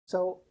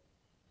So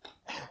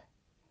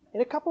in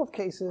a couple of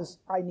cases,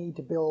 I need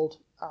to build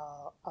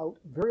out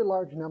very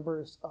large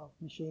numbers of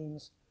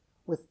machines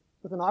with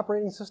an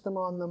operating system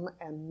on them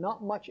and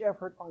not much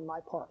effort on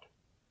my part.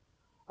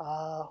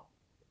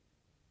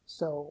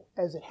 So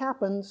as it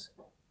happens,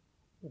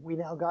 we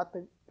now got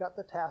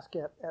the task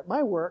at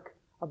my work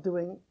of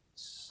doing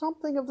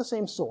something of the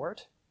same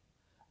sort,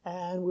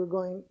 and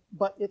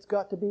but it's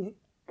got to be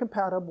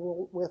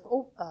compatible with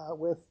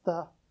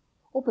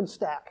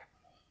OpenStack.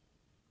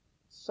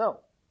 So,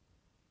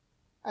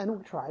 and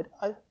we tried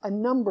a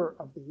number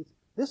of these.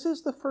 This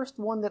is the first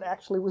one that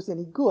actually was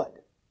any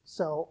good.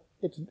 So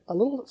it's a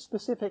little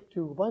specific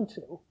to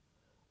Ubuntu,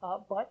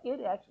 but it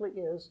actually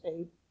is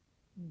a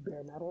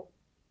bare metal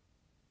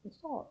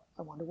installer.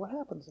 I wonder what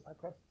happens if I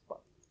press this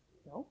button.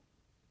 No?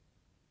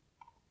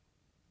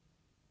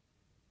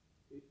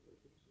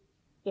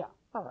 Yeah,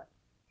 all right.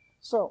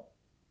 So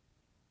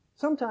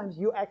sometimes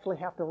you actually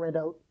have to rent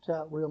out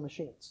real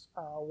machines.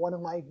 One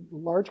of my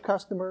large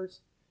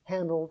customers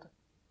handled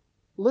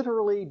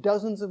literally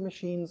dozens of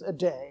machines a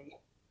day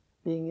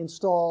being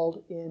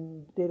installed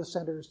in data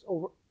centers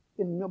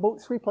in about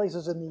 3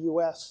 places in the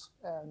US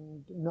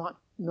and not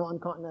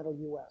non-continental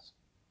US.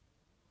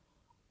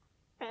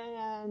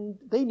 And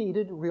they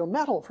needed real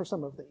metal for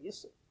some of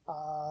these.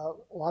 A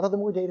lot of them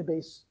were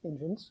database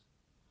engines,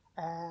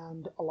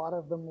 and a lot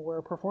of them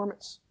were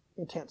performance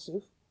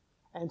intensive.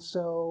 And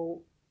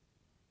so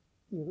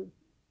it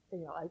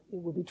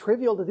would be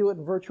trivial to do it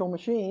in virtual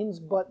machines,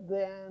 but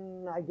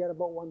then I get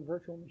about 1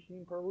 virtual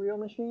machine per real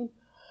machine.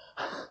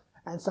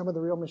 And some of the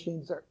real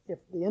machines if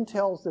the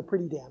Intels, they're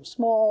pretty damn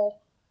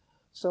small.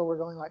 So we're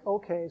going like,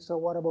 okay, so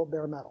what about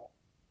bare metal?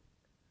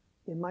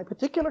 In my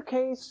particular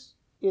case,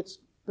 it's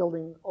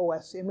building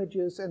OS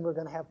images, and we're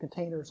going to have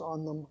containers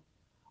on them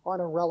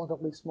on a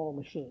relatively small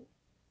machine.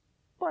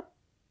 But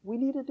we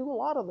need to do a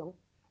lot of them,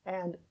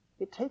 and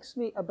it takes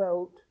me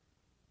about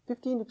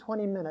 15 to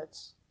 20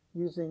 minutes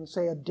using,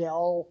 say, a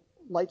Dell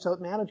lights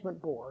out management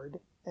board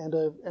and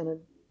an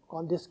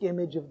on-disk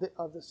image of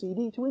the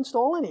CD to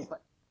install anything.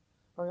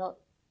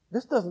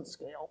 This doesn't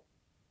scale.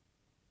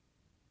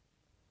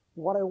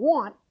 What I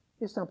want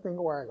is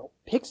something where I go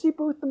pixie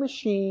boot the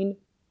machine,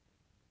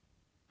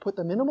 put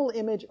the minimal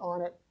image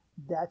on it,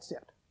 that's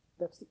it.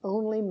 That's the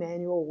only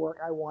manual work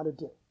I want to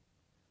do.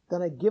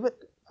 Then I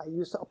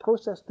use a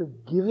process to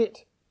give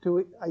it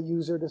to a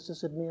user, to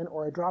sysadmin,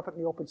 or I drop it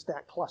in the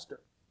OpenStack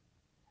cluster.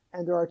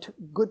 And there are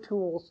good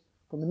tools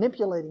for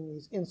manipulating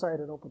these inside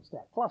an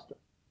OpenStack cluster.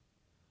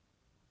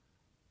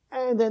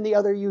 And then the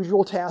other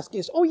usual task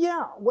is, oh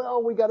yeah,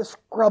 well, we got to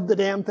scrub the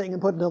damn thing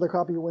and put another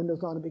copy of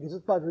Windows on it because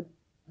it's buggered.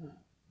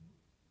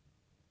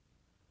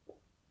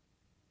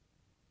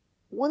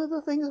 One of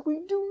the things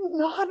we do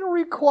not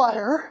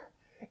require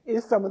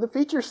is some of the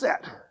feature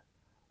set.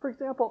 For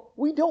example,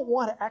 we don't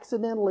want to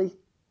accidentally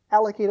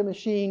allocate a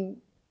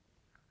machine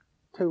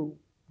to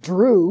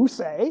Drew,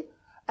 say,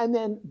 and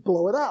then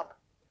blow it up,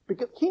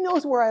 because he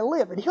knows where I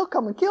live and he'll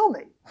come and kill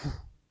me.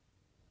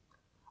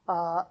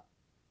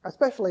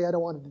 Especially, I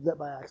don't want to do that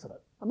by accident.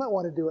 I might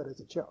want to do it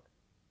as a joke.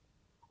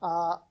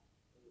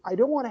 I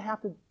don't want to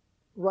have to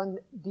run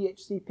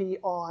DHCP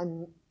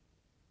on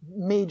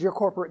major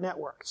corporate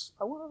networks.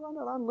 I want to run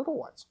it on little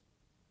ones.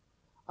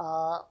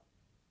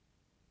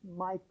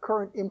 My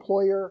current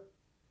employer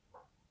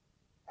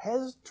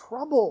has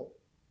trouble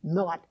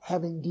not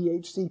having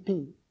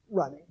DHCP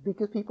running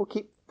because people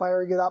keep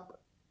firing it up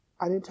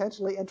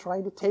unintentionally and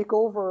trying to take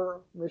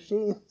over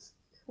machines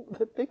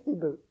that pixie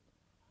boot.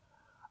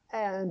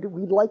 And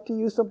we'd like to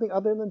use something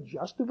other than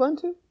just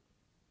Ubuntu.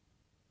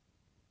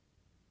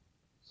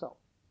 So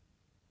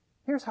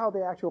here's how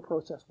the actual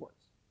process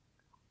works.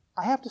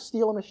 I have to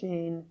steal a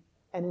machine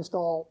and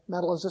install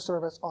Metal as a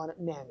Service on it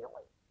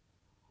manually.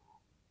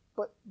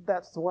 But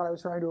that's what I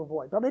was trying to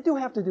avoid. But I do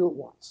have to do it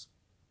once.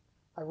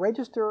 I want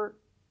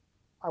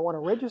to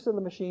register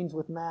the machines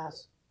with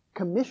MAAS,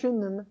 commission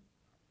them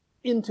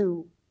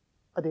into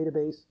a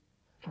database,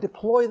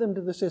 deploy them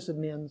to the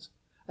sysadmins,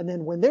 and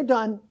then when they're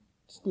done,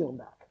 steal them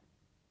back.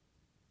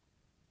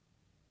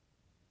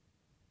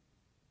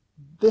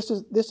 This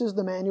is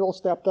the manual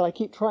step that I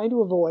keep trying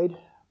to avoid,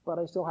 but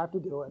I still have to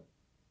do it.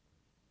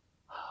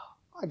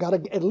 I got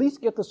to at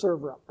least get the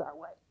server up that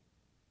way.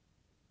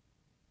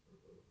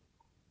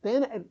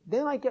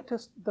 Then I get to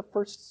the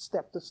first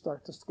step to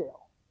start to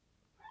scale.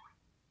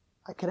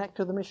 I connect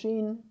to the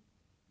machine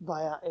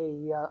via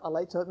a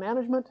lights out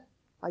management.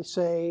 I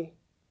say,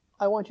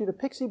 I want you to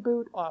pixie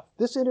boot off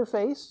this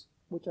interface,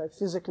 which I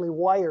physically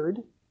wired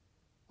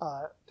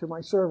to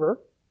my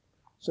server.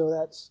 So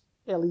that's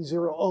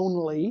LE0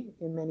 only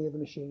in many of the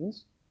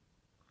machines.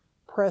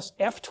 Press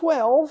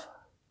F12,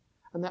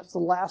 and that's the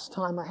last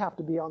time I have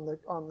to be on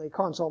the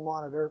console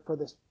monitor for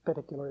this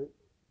particular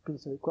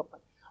piece of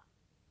equipment.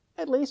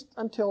 At least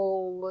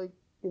until the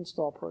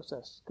install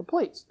process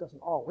completes.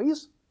 Doesn't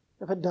always.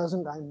 If it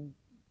doesn't, I'm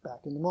back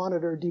in the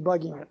monitor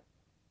debugging it.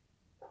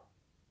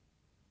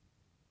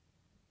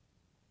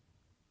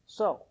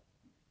 So,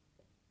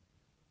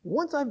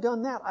 once I've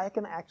done that, I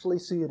can actually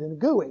see it in a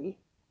GUI,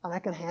 and I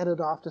can hand it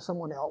off to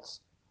someone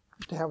else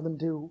to have them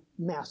do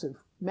massive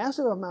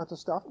amounts of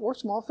stuff or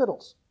small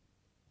fiddles.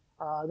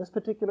 This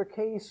particular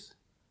case,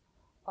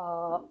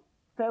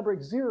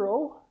 Fabric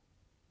 0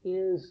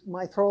 is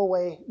my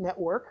throwaway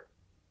network,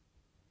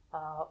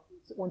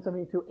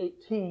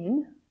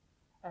 172.18,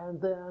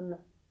 and then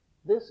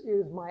this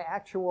is my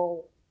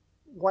actual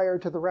wire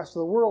to the rest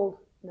of the world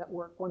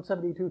network,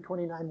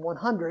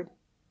 172.29.100,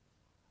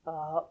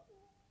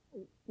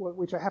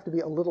 which I have to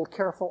be a little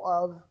careful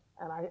of,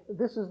 and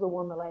this is the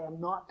one that I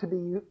am not to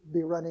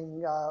be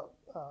running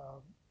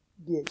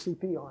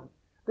DHCP on.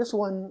 This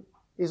one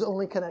is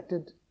only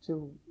connected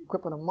to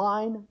equipment of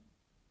mine.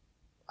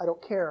 I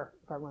don't care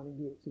if I'm running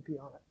DHCP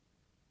on it.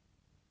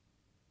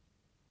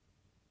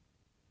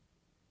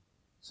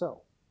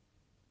 So,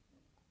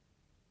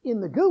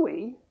 in the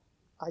GUI,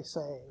 I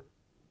say,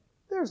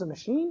 there's a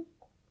machine.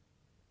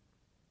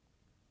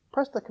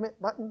 Press the commit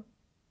button,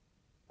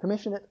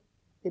 commission it,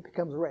 it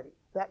becomes ready.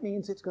 That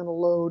means it's going to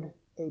load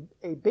a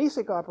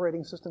basic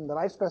operating system that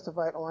I've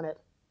specified on it,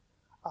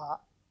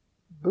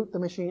 boot the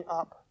machine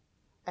up,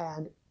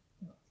 and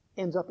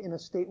ends up in a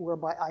state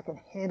whereby I can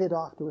hand it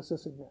off to a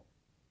sysadmin.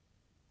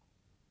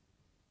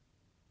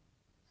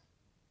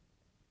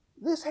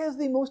 This has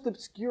the most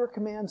obscure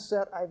command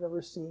set I've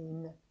ever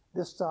seen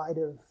this side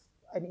of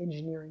an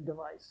engineering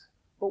device.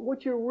 But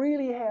what you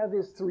really have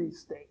is 3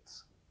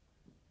 states.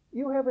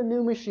 You have a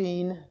new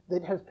machine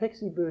that has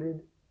PXE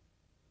booted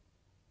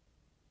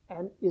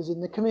and is in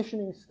the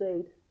commissioning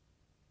state.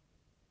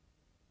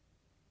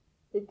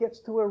 It gets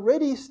to a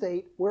ready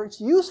state where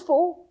it's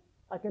useful.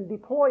 I can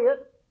deploy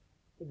it.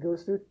 It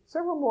goes through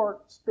several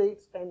more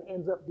states and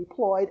ends up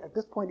deployed. At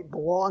this point, it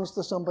belongs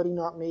to somebody,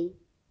 not me.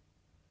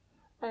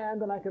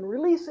 And then I can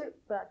release it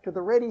back to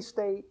the ready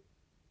state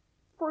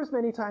for as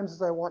many times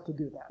as I want to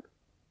do that.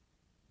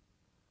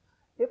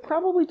 It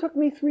probably took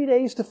me 3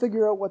 days to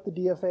figure out what the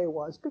DFA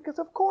was because,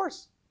 of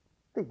course,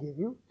 they give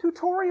you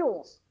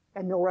tutorials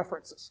and no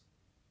references.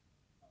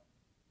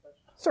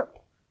 Sir?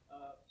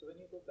 So when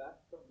you go back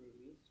from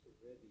release to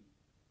ready,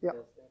 yep.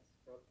 Does that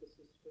scrub the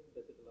system?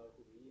 Does it allow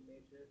to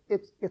re-image it?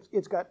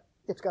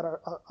 It's got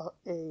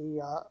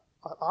an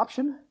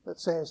option that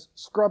says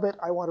scrub it.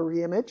 I want to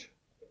re-image.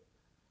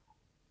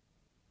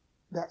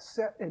 That's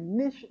set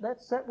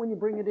when you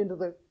bring it into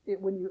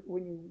when you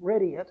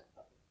ready it,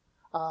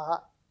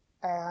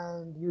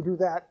 and you do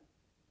that.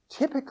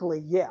 Typically,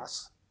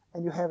 yes,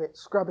 and you have it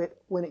scrub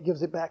it when it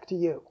gives it back to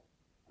you,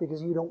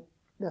 because you don't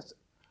necessarily.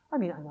 I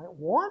mean, I might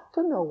want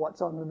to know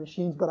what's on the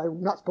machines, but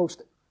I'm not supposed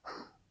to.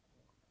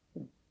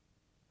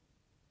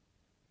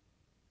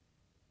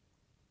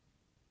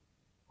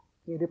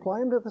 You deploy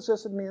them to the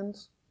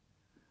sysadmins.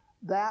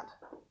 That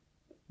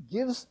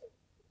gives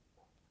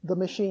the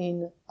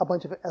machine a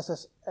bunch of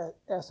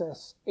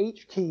SSH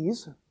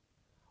keys,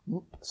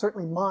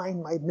 certainly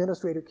mine, my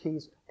administrator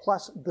keys,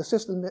 plus the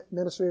system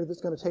administrator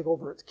that's going to take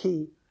over its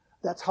key.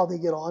 That's how they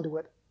get onto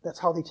it. That's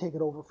how they take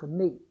it over from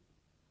me.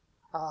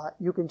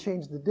 You can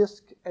change the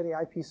disk and the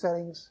IP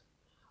settings.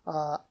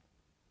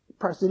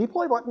 Press the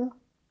deploy button.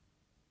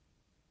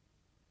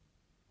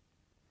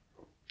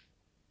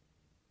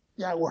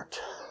 Yeah, it worked.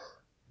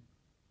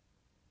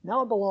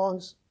 Now it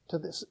belongs to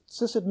this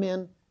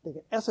sysadmin. They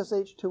get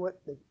SSH to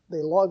it.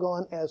 They log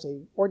on as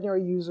an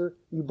ordinary user,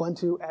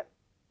 Ubuntu at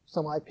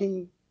some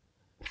IP.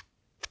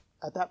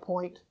 At that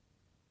point,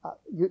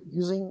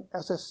 using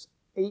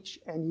SSH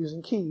and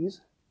using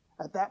keys,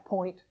 at that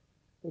point,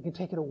 they can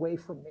take it away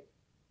from me.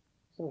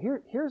 So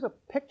here's a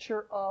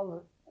picture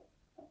of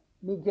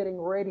me getting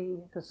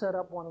ready to set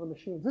up one of the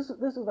machines. This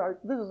is our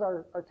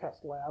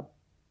test lab.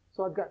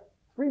 So I've got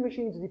 3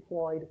 machines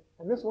deployed,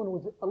 and this one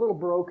was a little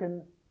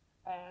broken,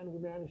 and we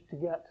managed to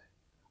get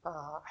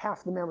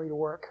half the memory to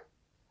work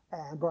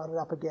and brought it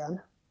up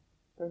again.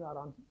 They're not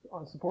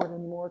on support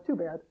anymore. Too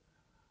bad.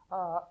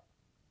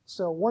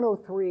 So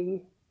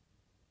 103,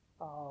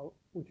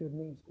 which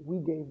means we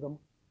gave them,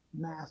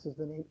 MAAS is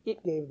the name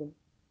it gave them,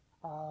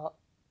 are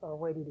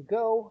ready to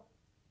go.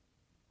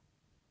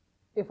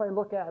 If I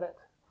look at it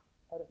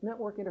at its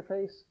network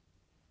interface,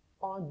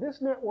 on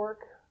this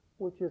network,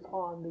 which is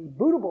on the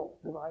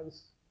bootable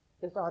device,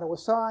 it's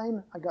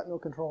auto-assign. I got no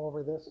control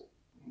over this.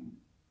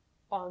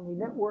 On the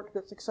network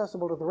that's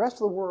accessible to the rest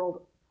of the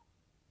world,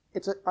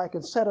 I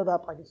can set it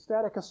up, I can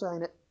static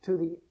assign it to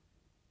the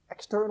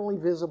externally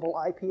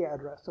visible IP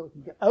address so it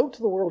can get out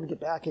to the world and get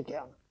back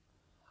again.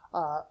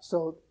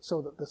 So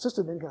that the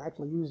system then can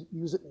actually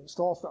use it and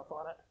install stuff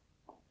on it.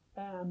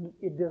 And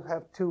it does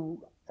have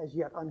 2 as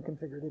yet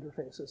unconfigured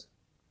interfaces.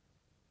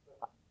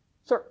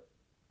 Sir?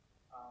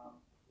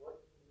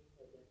 What unique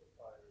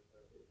identifiers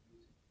are they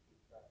using to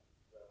track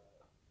the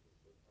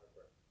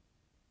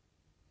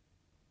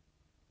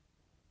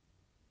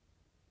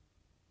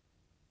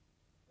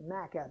hardware?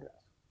 MAC address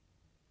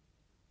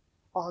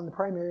on the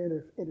primary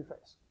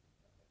interface.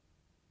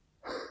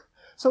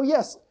 So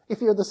yes,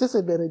 if you're the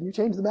sysadmin and you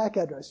change the MAC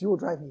address, you will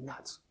drive me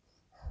nuts.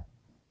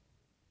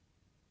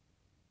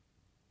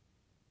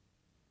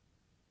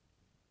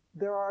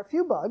 There are a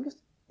few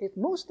bugs. It's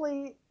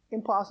mostly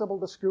impossible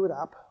to screw it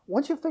up.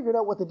 Once you've figured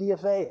out what the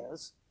DFA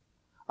is,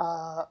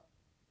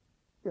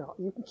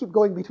 you can keep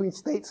going between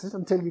states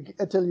until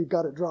you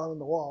got it drawn on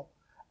the wall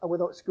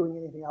without screwing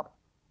anything up.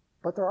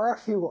 But there are a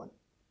few ones.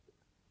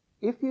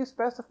 If you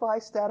specify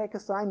static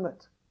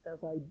assignment,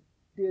 as I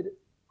did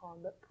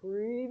on the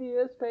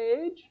previous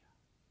page,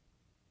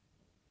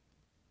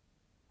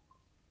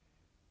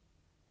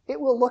 it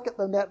will look at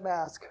the net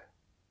mask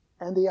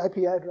and the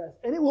IP address,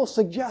 and it will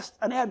suggest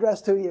an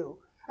address to you,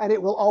 and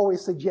it will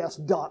always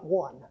suggest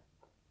 .1.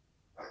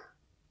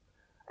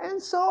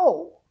 And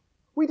so,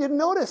 we didn't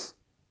notice.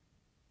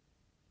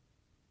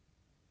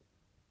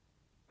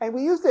 And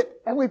we used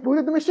it, and we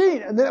booted the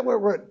machine, and then it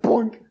went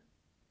boink.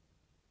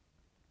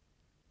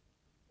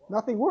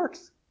 Nothing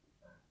works.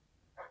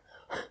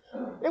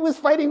 It was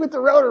fighting with the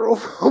router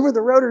over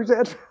the router's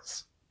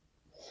address.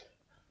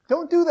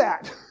 Don't do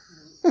that.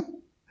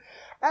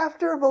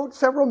 After about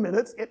several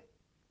minutes, it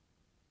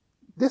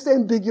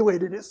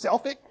disambiguated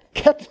itself. It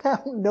kept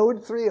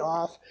node 3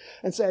 off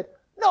and said,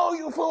 "No,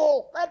 you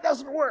fool, that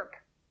doesn't work."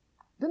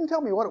 Didn't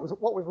tell me what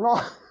was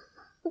wrong.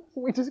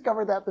 We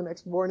discovered that the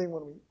next morning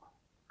when we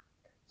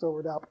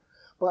sobered up.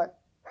 But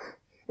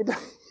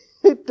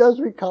it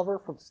does recover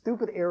from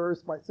stupid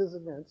errors by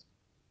sysevents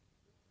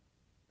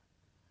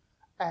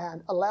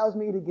and allows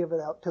me to give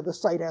it out to the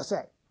site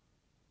SA.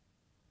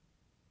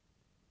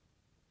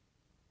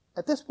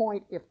 At this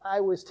point, if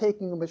I was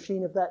taking a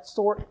machine of that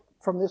sort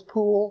from this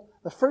pool,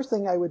 the first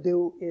thing I would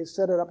do is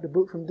set it up to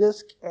boot from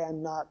disk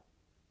and not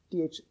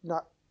use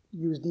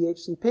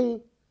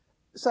DHCP.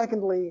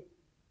 Secondly,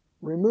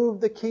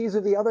 remove the keys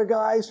of the other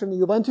guys from the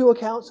Ubuntu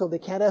account so they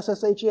can't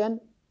SSH in,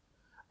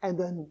 and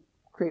then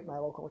create my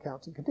local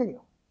accounts and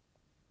continue.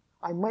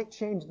 I might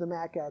change the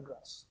MAC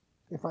address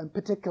if I'm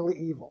particularly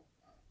evil.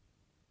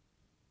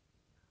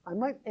 I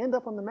might end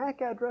up on the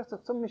MAC address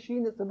of some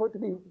machine that's about to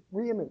be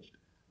reimaged.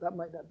 That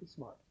might not be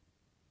smart.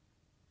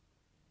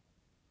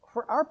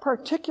 For our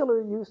particular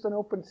use in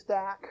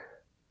OpenStack,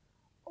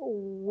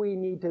 we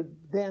need to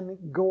then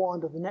go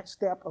on to the next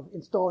step of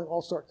installing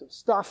all sorts of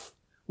stuff.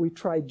 We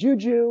tried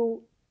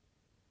Juju.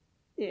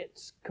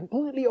 It's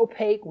completely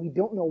opaque. We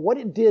don't know what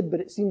it did,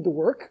 but it seemed to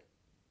work.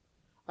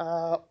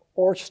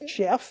 Or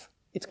Chef.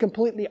 It's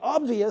completely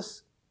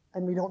obvious,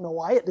 and we don't know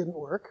why it didn't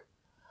work.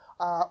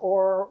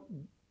 Or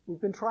we've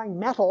been trying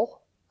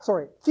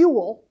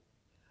Fuel,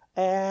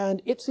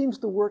 and it seems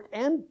to work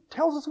and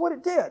tells us what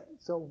it did.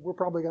 So we're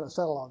probably going to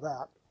settle on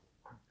that.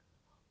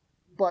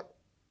 But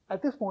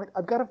at this point,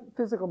 I've got a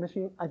physical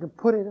machine. I can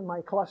put it in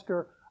my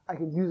cluster. I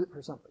can use it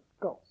for something.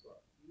 Go. So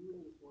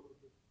Fuel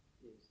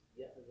is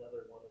yet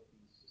another one of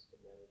these system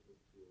management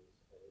tools,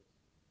 and it's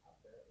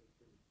apparently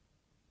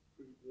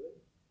pretty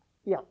good.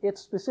 Yeah,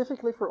 it's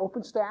specifically for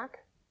OpenStack,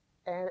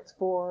 and it's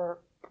for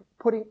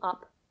putting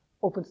up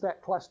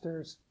OpenStack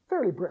clusters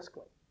fairly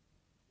briskly.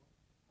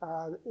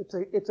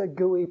 It's a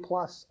GUI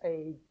plus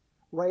a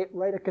write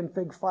a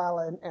config file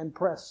and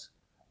press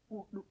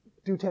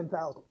do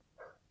 10,000.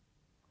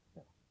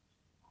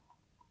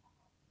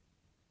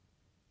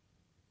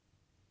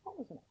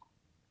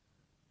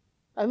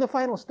 And the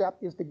final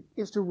step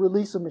is to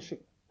release a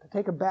machine, to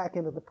take it back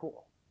into the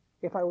pool.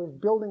 If I was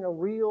building a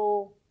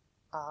real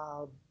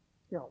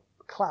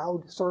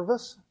cloud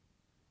service,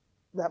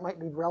 that might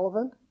be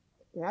relevant.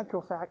 In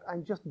actual fact,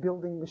 I'm just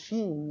building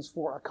machines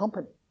for a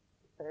company.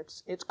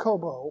 It's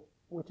Kobo,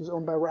 which is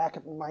owned by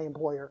Racket, my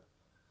employer.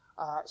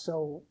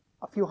 So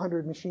a few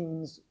hundred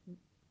machines.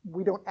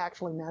 We don't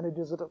actually manage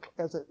it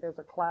as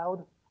a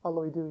cloud,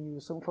 although we do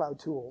use some cloud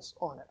tools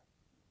on it.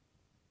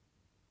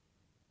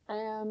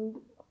 And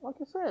like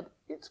I said,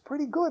 it's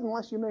pretty good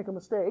unless you make a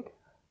mistake.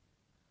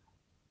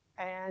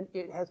 And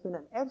it has been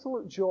an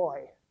absolute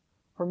joy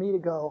for me to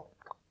go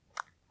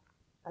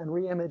and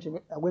reimage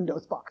a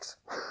Windows box.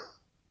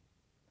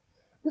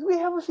 Because we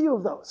have a few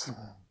of those.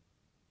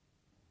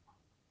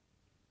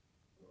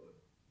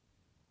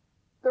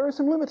 There are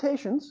some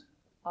limitations.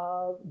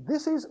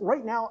 This is,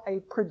 right now, a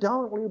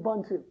predominantly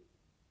Ubuntu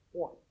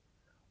one.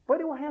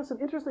 But it will have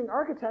some interesting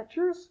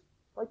architectures.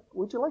 Like,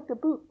 would you like to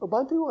boot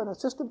Ubuntu on a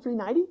System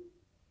 390?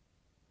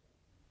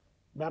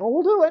 That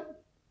will do it.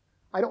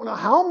 I don't know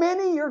how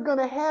many you're going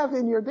to have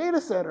in your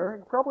data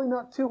center. Probably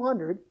not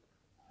 200.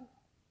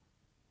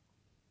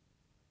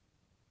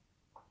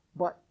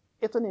 But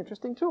it's an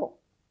interesting tool.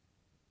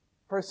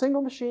 For a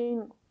single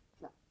machine,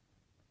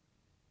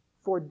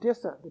 for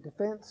DISA, the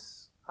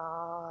Defense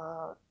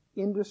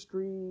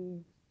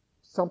Industry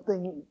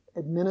something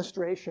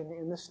administration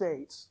in the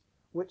States,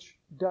 which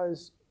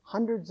does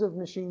hundreds of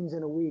machines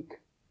in a week,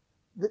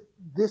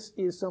 this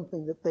is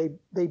something that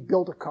they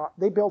built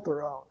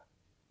their own.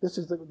 This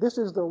is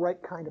the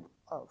right kind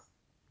of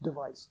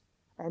device.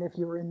 And if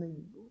you're in the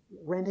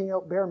renting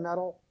out bare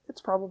metal,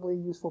 it's probably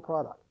a useful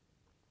product.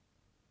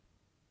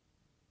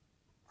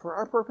 For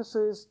our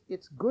purposes,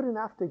 it's good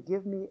enough to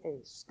give me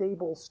a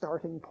stable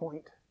starting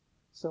point,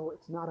 so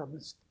it's not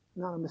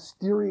a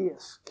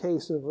mysterious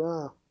case of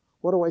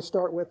what do I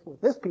start with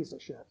this piece of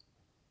shit.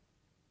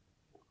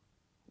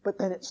 But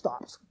then it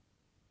stops,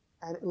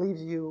 and it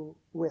leaves you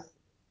with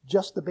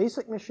just the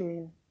basic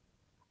machine,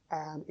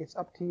 and it's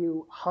up to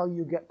you how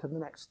you get to the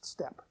next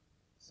step.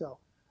 So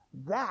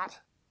that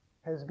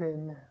has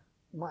been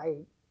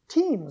my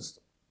team's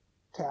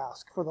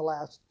task for the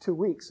last 2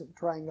 weeks of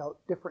trying out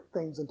different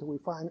things until we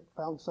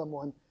found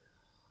someone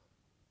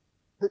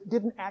that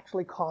didn't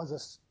actually cause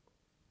us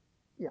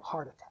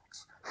heart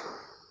attacks.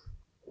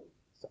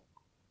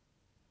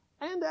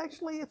 And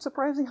actually, it's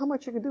surprising how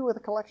much you can do with a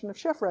collection of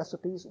chef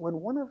recipes when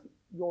one of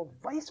your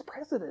vice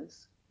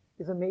presidents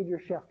is a major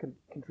chef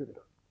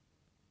contributor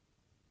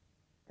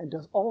and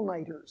does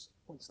all-nighters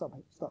when stuff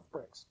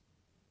breaks.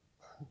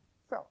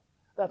 So,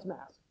 that's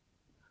MAAS.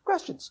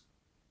 Questions?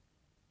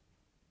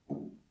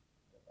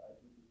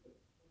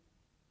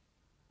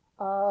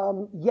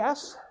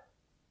 Yes.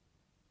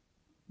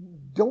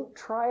 Don't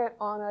try it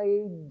on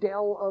a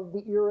Dell of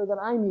the era that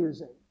I'm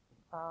using.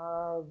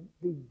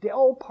 The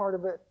Dell part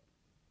of it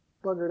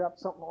buggered up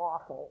something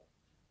awful,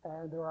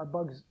 and there are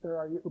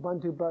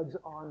Ubuntu bugs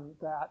on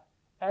that,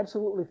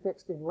 absolutely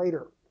fixed in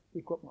later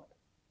equipment.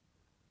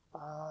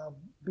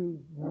 Be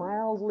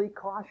mildly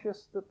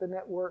cautious that the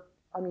network,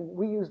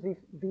 we use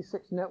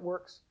V6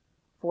 networks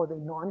for the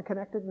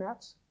non-connected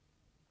nets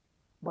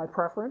by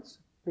preference,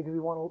 because we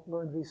want to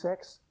learn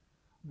V6,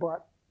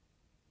 but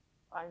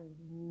I'm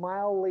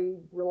mildly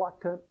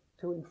reluctant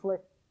to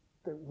inflict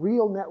the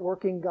real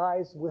networking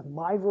guys with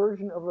my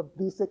version of a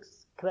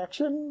V6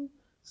 connection.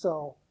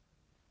 So,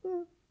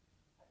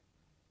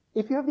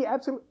 if you have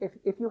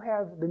if you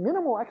have the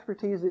minimal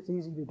expertise, it's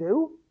easy to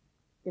do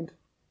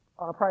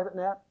on a private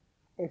net.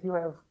 If you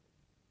have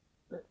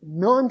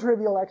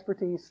non-trivial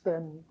expertise,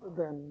 then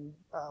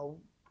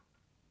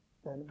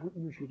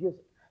you should use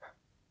it.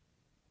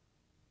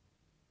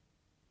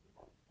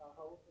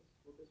 How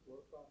would this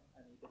work on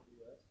an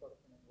AWS sort of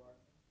an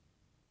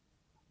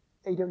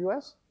environment?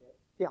 AWS? Yes.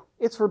 Yeah,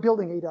 it's for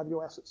building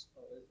AWSs.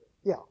 Oh, is it?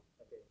 Yeah.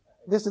 Okay.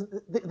 This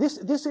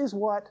is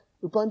what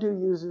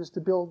Ubuntu uses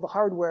to build the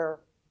hardware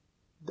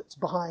that's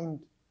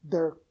behind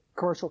their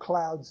commercial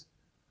clouds,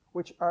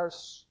 which are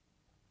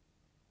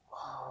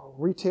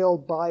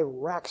retailed by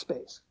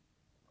Rackspace.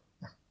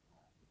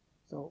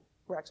 So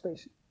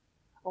Rackspace,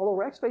 although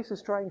Rackspace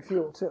is trying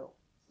Fuel too,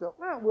 so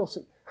we'll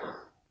see.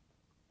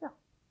 Yeah.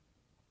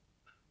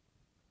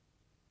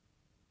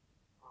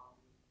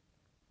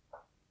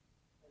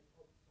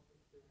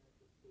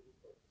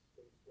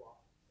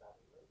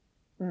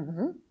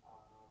 Mm-hmm.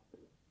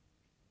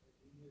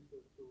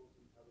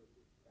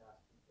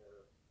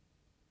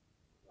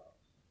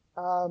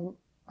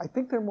 I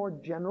think they're more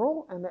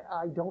general, and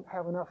I don't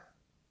have enough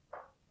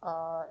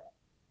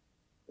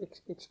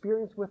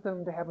experience with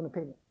them to have an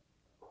opinion.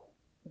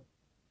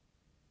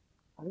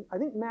 I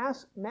think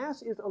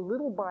MAAS is a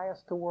little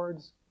biased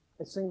towards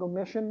a single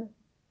mission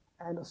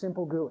and a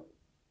simple GUI.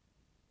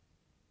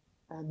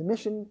 And the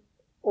mission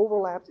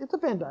overlaps, it's a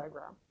Venn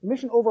diagram. The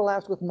mission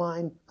overlaps with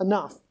mine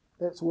enough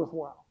that it's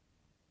worthwhile.